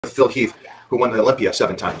Heath, who won the Olympia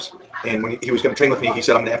 7 times. And when he was going to train with me, he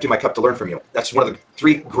said, I'm going to empty my cup to learn from you. That's one of the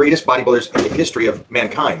 3 greatest bodybuilders in the history of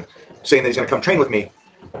mankind, saying that he's going to come train with me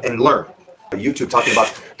and learn. YouTube talking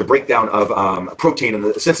about the breakdown of protein and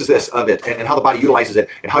the synthesis of it, and how the body utilizes it,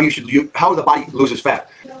 and how the body loses fat.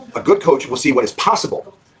 A good coach will see what is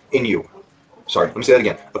possible in you. Sorry, let me say that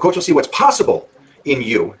again. A coach will see what's possible in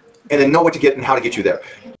you, and then know what to get and how to get you there.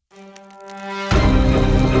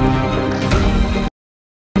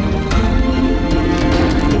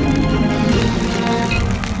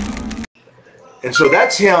 And so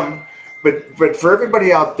that's him, but for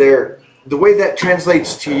everybody out there, the way that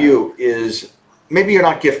translates to you is maybe you're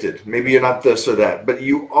not gifted, maybe you're not this or that, but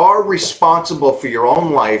you are responsible for your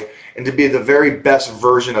own life and to be the very best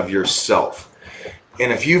version of yourself.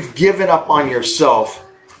 And if you've given up on yourself,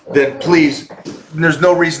 then please, there's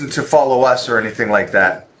no reason to follow us or anything like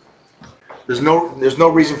that. There's no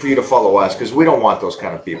reason for you to follow us, because we don't want those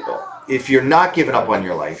kind of people. If you're not giving up on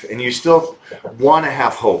your life and you still want to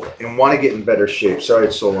have hope and want to get in better shape, sorry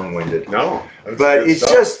it's so long-winded. No, but it's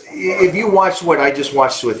just, if you watch what I just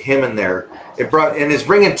watched with him in there, it's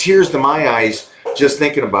bringing tears to my eyes just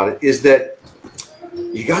thinking about it, is that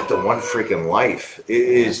you got the one freaking life.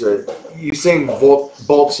 Usain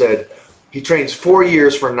Bolt said he trains 4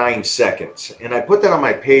 years for 9 seconds. And I put that on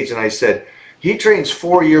my page and I said, he trains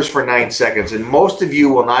 4 years for 9 seconds, and most of you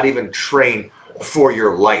will not even train for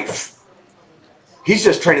your life. He's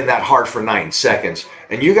just training that hard for 9 seconds.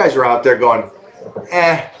 And you guys are out there going,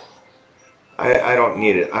 I don't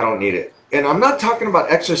need it. I don't need it. And I'm not talking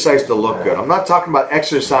about exercise to look good. I'm not talking about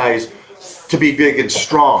exercise to be big and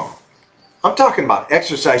strong. I'm talking about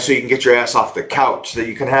exercise so you can get your ass off the couch, that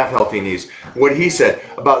you can have healthy knees. What he said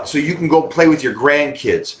about so you can go play with your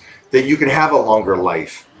grandkids, that you can have a longer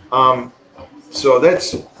life. So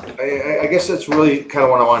that's, I guess that's really kind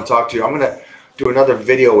of what I want to talk to you. I'm going to do another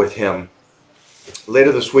video with him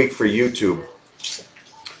later this week for YouTube,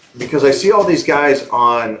 because I see all these guys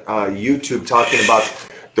on YouTube talking about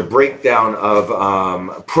the breakdown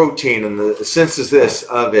of protein and the synthesis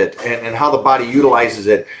of it, and how the body utilizes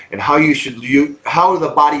it, and how how the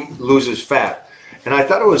body loses fat. And I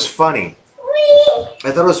thought it was funny.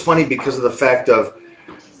 I thought it was funny because of the fact of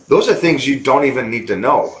those are things you don't even need to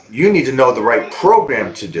know. You need to know the right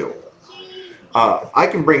program to do. I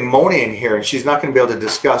can bring Mona in here and she's not going to be able to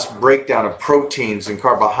discuss breakdown of proteins and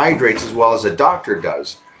carbohydrates as well as a doctor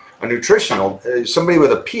does, a nutritional, somebody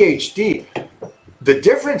with a PhD. The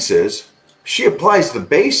difference is she applies the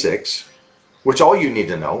basics, which all you need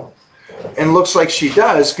to know, and looks like she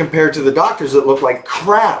does compared to the doctors that look like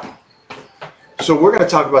crap. So we're going to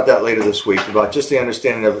talk about that later this week, about just the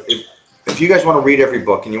understanding of if you guys want to read every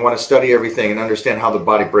book and you want to study everything and understand how the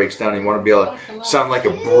body breaks down, and you want to be able to sound like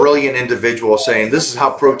a brilliant individual saying this is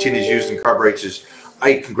how protein is used in carbohydrates,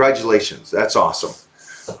 congratulations, that's awesome.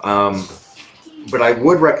 But I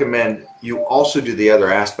would recommend you also do the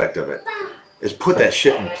other aspect of it, is put that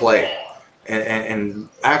shit in play and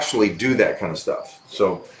actually do that kind of stuff.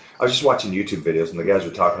 So I was just watching YouTube videos and the guys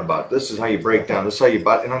were talking about this is how you break down, this is how you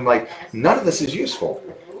butt, and I'm like, none of this is useful.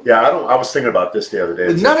 Yeah, I was thinking about this the other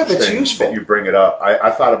day. None of it's useful. That you bring it up. I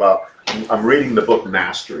thought about, I'm reading the book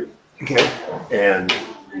Mastery. Okay. And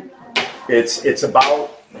it's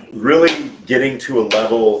about really getting to a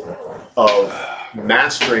level of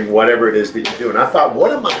mastering whatever it is that you do. And I thought,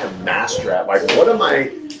 what am I a master at? Like,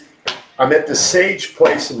 I'm at the sage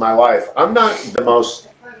place in my life. I'm not the most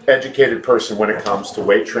educated person when it comes to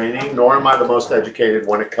weight training, nor am I the most educated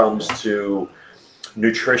when it comes to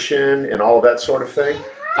nutrition and all of that sort of thing.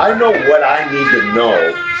 I know what I need to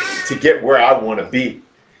know to get where I want to be.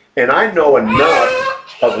 And I know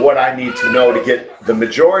enough of what I need to know to get the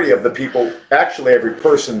majority of the people, actually every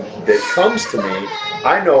person that comes to me,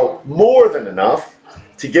 I know more than enough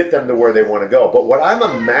to get them to where they want to go. But what I'm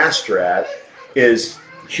a master at is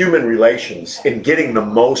human relations and getting the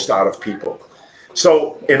most out of people.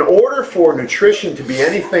 So in order for nutrition to be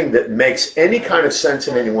anything that makes any kind of sense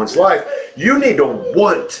in anyone's life, you need to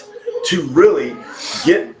want to really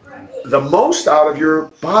get the most out of your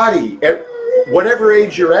body at whatever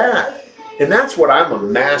age you're at. And that's what I'm a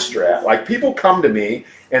master at. Like, people come to me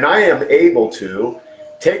and I am able to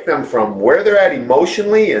take them from where they're at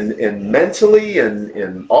emotionally and mentally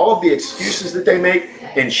and all of the excuses that they make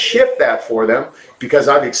and shift that for them, because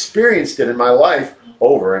I've experienced it in my life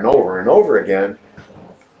over and over and over again,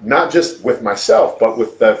 not just with myself, but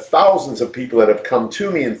with the thousands of people that have come to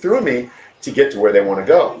me and through me to get to where they want to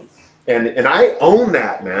go. And I own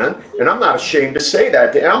that, man. And I'm not ashamed to say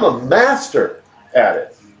that. I'm a master at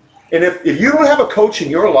it. And if you don't have a coach in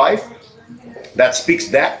your life that speaks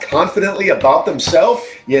that confidently about themselves,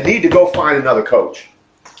 you need to go find another coach.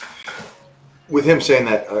 with him saying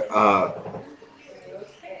that,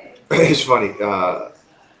 it's funny.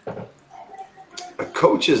 A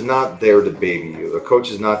coach is not there to baby you. A coach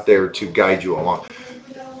is not there to guide you along.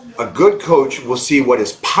 A good coach will see what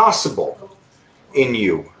is possible in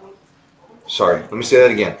you. Sorry, let me say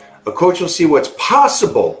that again. A coach will see what's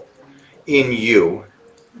possible in you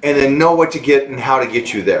and then know what to get and how to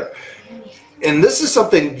get you there. And this is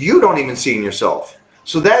something you don't even see in yourself.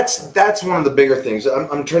 So that's one of the bigger things.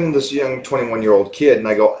 I'm turning this young 21-year-old kid and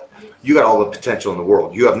I go, you got all the potential in the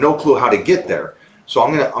world. You have no clue how to get there. So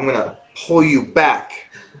I'm gonna pull you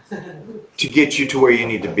back to get you to where you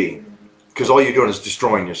need to be. Because all you're doing is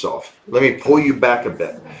destroying yourself. Let me pull you back a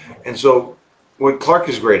bit. And so what Clark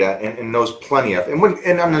is great at and knows plenty of,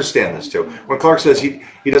 and I understand this too. When Clark says he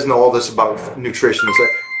doesn't know all this about nutrition, it's like,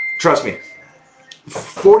 trust me,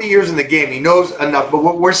 40 years in the game, he knows enough. But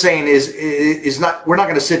what we're saying is not, we're not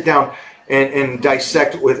going to sit down and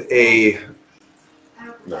dissect with a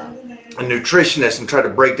nutritionist and try to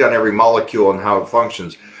break down every molecule and how it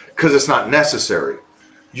functions, because it's not necessary.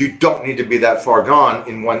 You don't need to be that far gone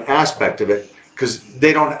in one aspect of it because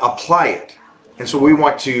they don't apply it. And so we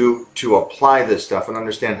want to apply this stuff and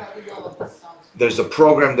understand there's a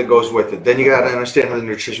program that goes with it. Then you got to understand how the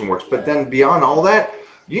nutrition works. But then beyond all that,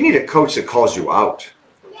 you need a coach that calls you out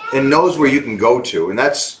and knows where you can go to. And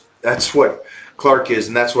that's what Clark is,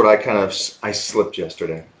 and that's what I slipped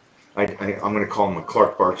yesterday. I'm going to call him a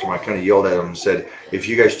Clark Bartram. I kind of yelled at him and said, if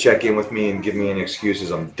you guys check in with me and give me any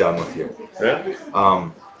excuses, I'm done with you. Yeah.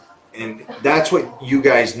 And that's what you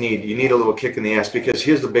guys need. You need a little kick in the ass, because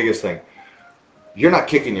here's the biggest thing. You're not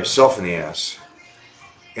kicking yourself in the ass.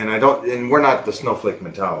 And we're not the snowflake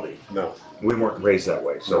mentality. No. We weren't raised that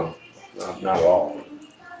way. So not at all.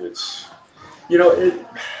 It's,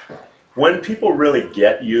 when people really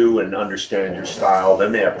get you and understand your style,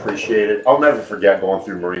 then they appreciate it. I'll never forget going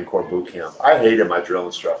through Marine Corps boot camp. I hated my drill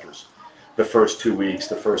instructors the first 2 weeks,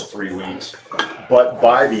 the first 3 weeks. But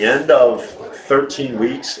by the end of 13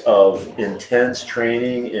 weeks of intense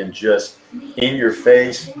training and just in your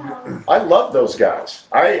face, I loved those guys.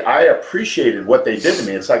 I appreciated what they did to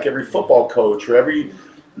me. It's like every football coach or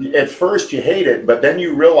at first you hate it, but then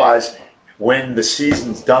you realize when the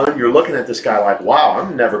season's done, you're looking at this guy like, wow,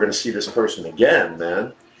 I'm never going to see this person again,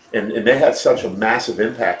 man. And they had such a massive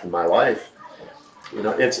impact in my life.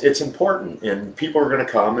 It's important, and people are going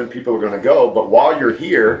to come and people are going to go. But while you're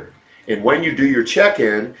here, and when you do your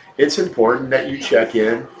check-in, it's important that you check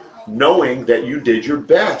in knowing that you did your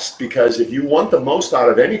best, because if you want the most out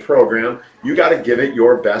of any program, you got to give it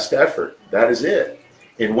your best effort. That is it.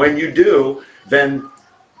 And when you do, then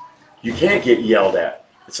you can't get yelled at.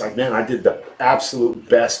 It's like, man, I did the absolute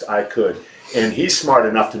best I could. And he's smart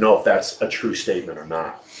enough to know if that's a true statement or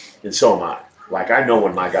not. And so am I. Like, I know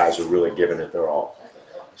when my guys are really giving it their all.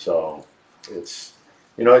 So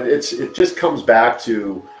it just comes back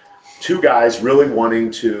to two guys really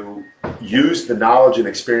wanting to use the knowledge and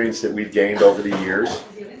experience that we've gained over the years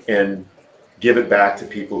and give it back to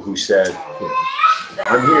people who said,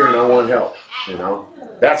 I'm here and I want help.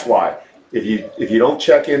 That's why if you don't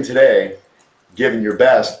check in today, giving your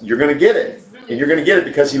best, you're going to get it, and you're going to get it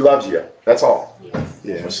because he loves you. That's all.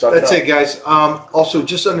 Yeah, that's it, guys. Also,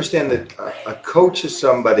 just understand that a coach is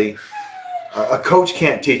somebody. A coach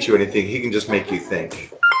can't teach you anything. He can just make you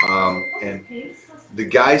think. And the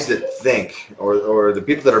guys that think, or the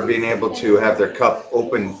people that are being able to have their cup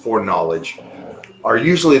open for knowledge, are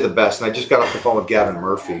usually the best. And I just got off the phone with Gavin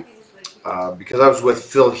Murphy because I was with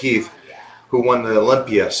Phil Heath, who won the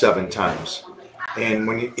Olympia 7 times. And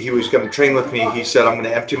when he was going to train with me, he said, I'm going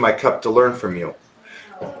to empty my cup to learn from you.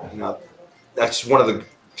 Now, that's one of the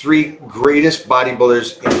 3 greatest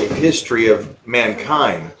bodybuilders in the history of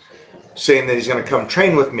mankind, saying that he's going to come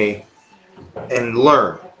train with me and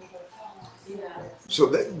learn.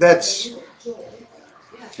 So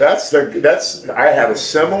I had a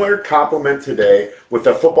similar compliment today with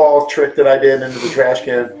the football trick that I did into the trash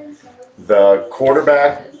can. The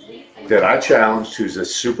quarterback that I challenged, who's a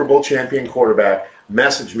Super Bowl champion quarterback,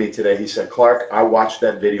 messaged me today. He said, Clark, I watched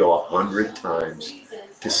that video 100 times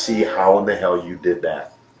to see how in the hell you did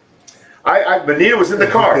that. Anita was in the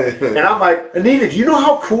car, and I'm like, Anita, do you know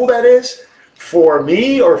how cool that is? For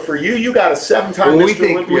me or for you, you got a 7-time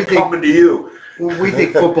Mr. Olympia coming to you. We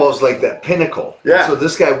think football is like that pinnacle. Yeah. So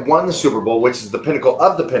this guy won the Super Bowl, which is the pinnacle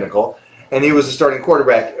of the pinnacle, and he was the starting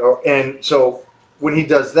quarterback. And so when he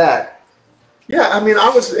does that, yeah, I mean, I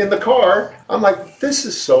was in the car. I'm like, this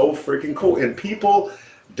is so freaking cool. And people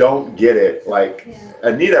don't get it. Like,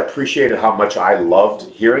 Anita appreciated how much I loved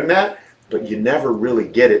hearing that. but you never really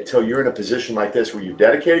get it till you're in a position like this where you've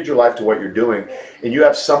dedicated your life to what you're doing, and you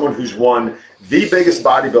have someone who's won the biggest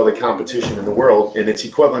bodybuilding competition in the world, and it's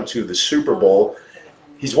equivalent to the Super Bowl.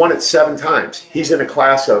 He's won it 7 times. He's in a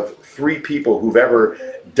class of 3 people who've ever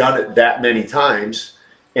done it that many times,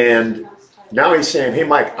 and now he's saying, hey,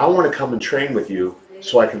 Mike, I want to come and train with you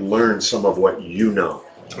so I can learn some of what you know.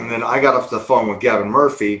 And then I got off the phone with Gavin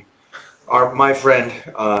Murphy, my friend,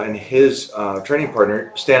 and his training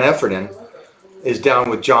partner, Stan Effernan, is down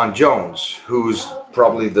with John Jones, who's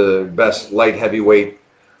probably the best light heavyweight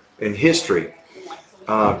in history,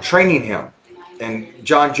 training him. And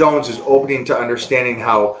John Jones is opening to understanding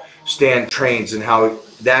how Stan trains and how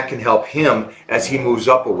that can help him as he moves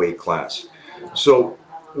up a weight class. So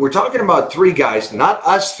we're talking about 3 guys, not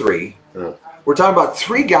us 3. Yeah. We're talking about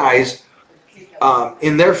 3 guys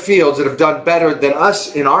in their fields that have done better than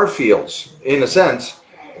us in our fields, in a sense,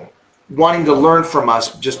 wanting to learn from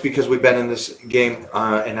us just because we've been in this game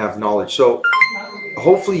and have knowledge. So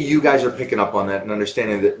hopefully you guys are picking up on that and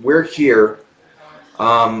understanding that we're here.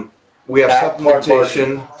 We have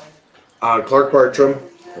supplementation, Clark Bartram.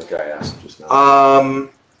 Okay, I asked just now.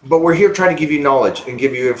 But we're here trying to give you knowledge and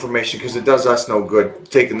give you information because it does us no good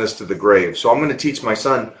taking this to the grave. So I'm going to teach my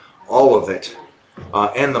son all of it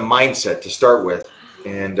and the mindset to start with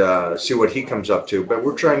and see what he comes up to. But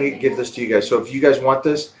we're trying to give this to you guys. So if you guys want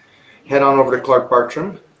this, head on over to Clark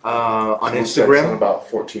Bartram on Instagram.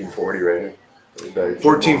 About 1440 rating.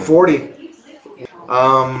 1440.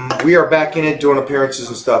 We are back in it doing appearances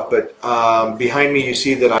and stuff, but behind me you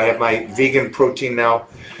see that I have my vegan protein now,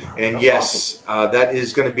 and yes, that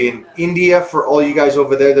is going to be in India for all you guys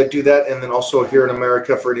over there that do that, and then also here in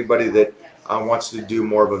America for anybody that wants to do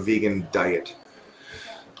more of a vegan diet.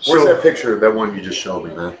 Where's that picture of that one you just showed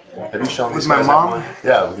me, man? Have you shown me with my mom?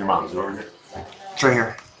 Yeah, with your mom. Is it over here? It's right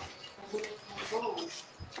here.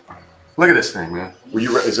 Look at this thing, man.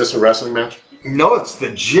 Is this a wrestling match? No, it's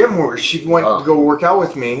the gym where she went to go work out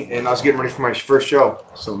with me, and I was getting ready for my first show.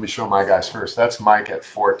 So let me show my guys first. That's Mike at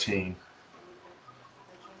 14.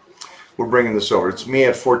 We're bringing this over. It's me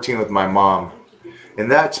at 14 with my mom. And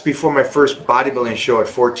that's before my first bodybuilding show at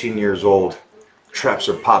 14 years old. Traps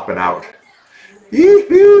are popping out.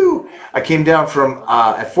 Yoo-hoo! I came down from,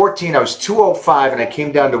 at 14, I was 205, and I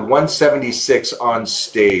came down to 176 on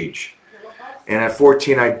stage. And at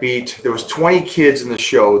 14, there was 20 kids in the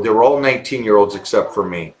show. They were all 19-year-olds except for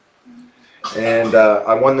me. And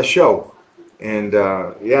I won the show. And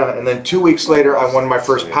yeah, and then 2 weeks later, I won my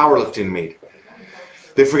first powerlifting meet.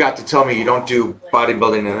 They forgot to tell me you don't do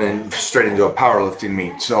bodybuilding and then straight into a powerlifting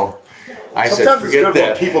meet. So I said, forget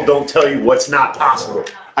that. People don't tell you what's not possible.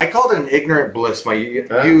 I called it an ignorant bliss. My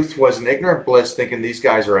youth was an ignorant bliss, thinking these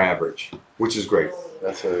guys are average, which is great.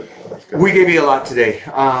 That's good. We gave you a lot today.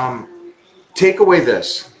 Take away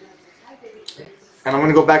this, and I'm going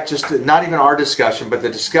to go back just to not even our discussion, but the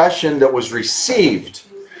discussion that was received.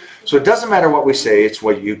 So it doesn't matter what we say, it's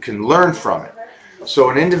what you can learn from it. So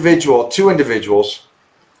an individual, 2 individuals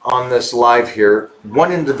on this live here,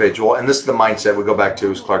 1 individual, and this is the mindset we go back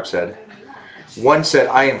to, as Clark said. 1 said,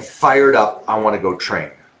 I am fired up, I want to go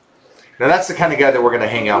train. Now that's the kind of guy that we're going to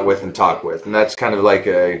hang out with and talk with, and that's kind of like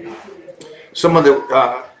someone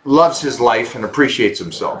that loves his life and appreciates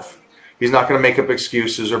himself. He's not going to make up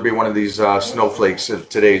excuses or be one of these snowflakes of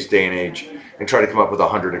today's day and age and try to come up with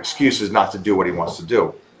 100 excuses not to do what he wants to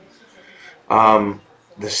do. The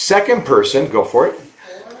second person, go for it,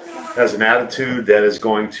 has an attitude that is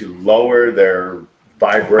going to lower their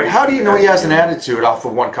vibration. How do you know he has an attitude off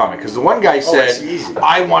of 1 comment? Because the one guy said,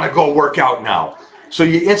 I want to go work out now. So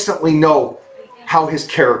you instantly know how his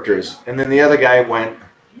character is. And then the other guy went,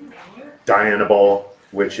 Dianabol,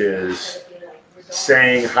 which is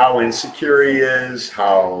saying how insecure he is,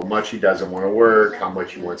 how much he doesn't want to work, how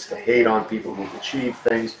much he wants to hate on people who've achieved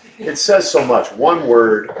things. It says so much. 1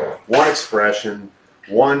 word, 1 expression,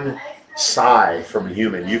 1 sigh from a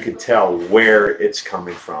human. You can tell where it's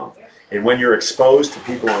coming from. And when you're exposed to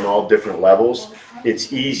people on all different levels,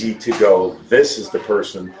 it's easy to go, this is the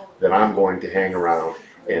person that I'm going to hang around,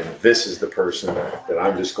 and this is the person that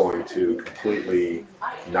I'm just going to completely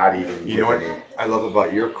not even... You know what I love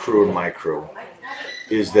about your crew and my crew?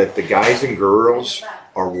 Is that the guys and girls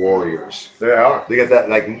are warriors. They are. They got that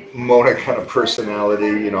like Mona kind of personality,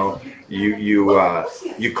 you know.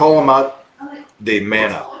 You call them out, they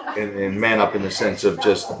man up, and man up in the sense of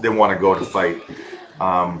just they want to go to fight.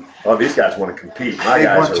 Oh, these guys want to compete. My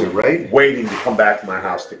guys are waiting to come back to my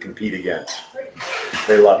house to compete against.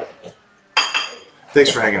 They love it.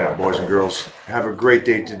 Thanks for hanging out, boys and girls. Have a great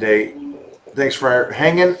day today. Thanks for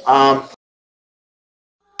hanging.